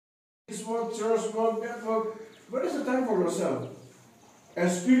work, church work, that work. What is the time for yourself? A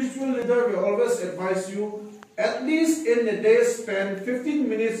spiritual leader will always advise you, at least in a day, spend 15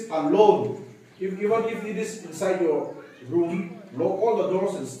 minutes alone. Even if it is inside your room, lock all the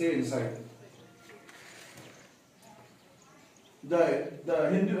doors and stay inside. The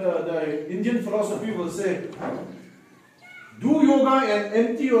Indian philosophy will say, do yoga and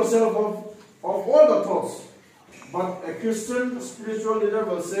empty yourself of all the thoughts. But a Christian spiritual leader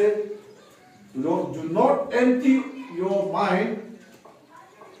will say, do not empty your mind.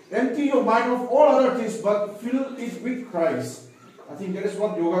 Empty your mind of all other things, but fill it with Christ. I think that is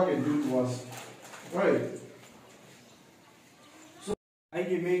what yoga can do to us. Right? So, I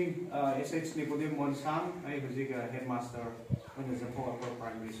giving SH Nicodemus Monsang, I was a headmaster when the Upper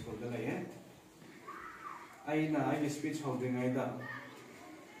Primary School. I speech holding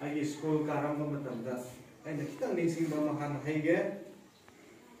I school Karamatamda, and the Kitan Nising Bamahan Hage.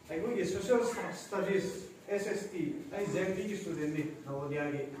 I go to social studies, SST, I Zenbi student,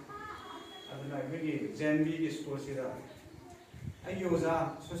 Navodiagi. I really Zenbi school. I use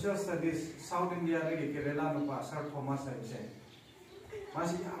social studies, South India, Kerala, Sir Thomas, I say.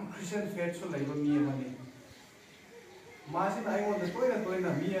 I'm Christian faith, so like me and money. Masin, I want the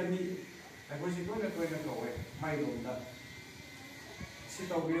toilet, me and me. I was going to go away. My room.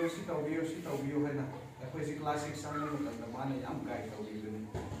 Sit out view, and I was a classic son of the money. I'm guy.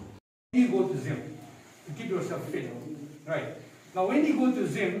 You go to gym to keep yourself fit, right? Now, when you go to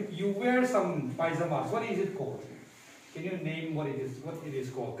gym, you wear some pajamas. What is it called? Can you name what it is? What it is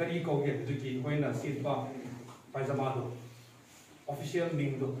called? Kari ko get to keep when a sit pajama do. Official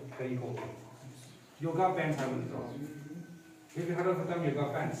name do kari ko. Yoga pants haven't drawn. Have you heard of the term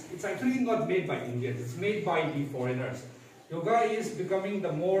yoga pants? It's actually not made by Indians. It's made by the foreigners. Yoga is becoming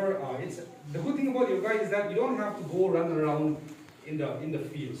the more. The good thing about yoga is that you don't have to go run around in the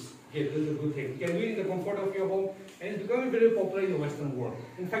fields. Yeah, this is a good thing. You can do it in the comfort of your home, and it's becoming very popular in the Western world.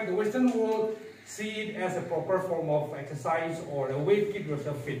 In fact, the Western world see it as a proper form of exercise or a way to keep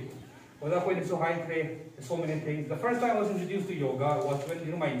yourself fit. Without going into high grade, there's so many things. The first time I was introduced to yoga was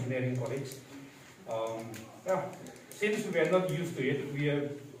when my engineering college. Since we are not used to it, we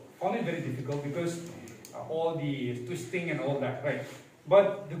found it very difficult because all the twisting and all that, right?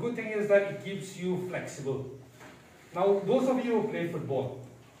 But the good thing is that it keeps you flexible. Now, those of you who play football,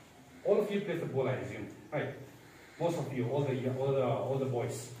 all of you play football, I assume, right? Most of you, all the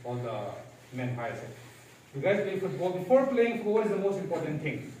boys, all the men, I say. You guys play football. Before playing football, what is the most important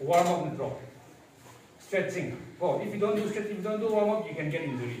thing? Warm up and draw. Stretching. Oh, if you don't do stretching, if you don't do warm up, you can get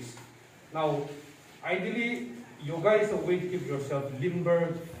injuries. Now, ideally, yoga is a way to keep yourself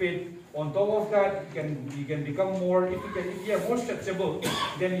limber, fit. On top of that, you can become more. If you are more stretchable,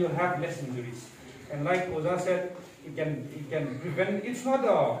 then you'll have less injuries. And like Oza said, it can prevent. It's not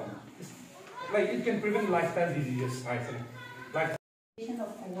it can prevent lifestyle diseases. I think.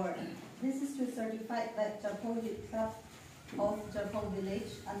 Of award. This is to certify that Japon Club of Japon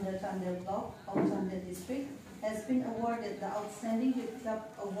Village under Chandel block of Chandel district has been awarded the Outstanding Youth Club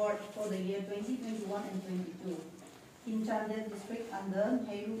Award for the year 2021 and 22 in Chandel district under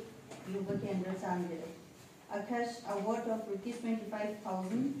Nehru Yuva Kendra Chandel. A cash award of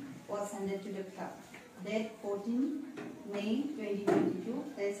 ₹25,000 was handed to the club. Date 14 May 2022,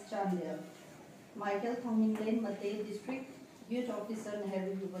 Test Chandel. Michael Thongmin Lane, Matay District, Youth Officer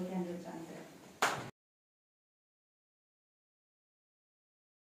Nehru Yuva Kendra Chandel.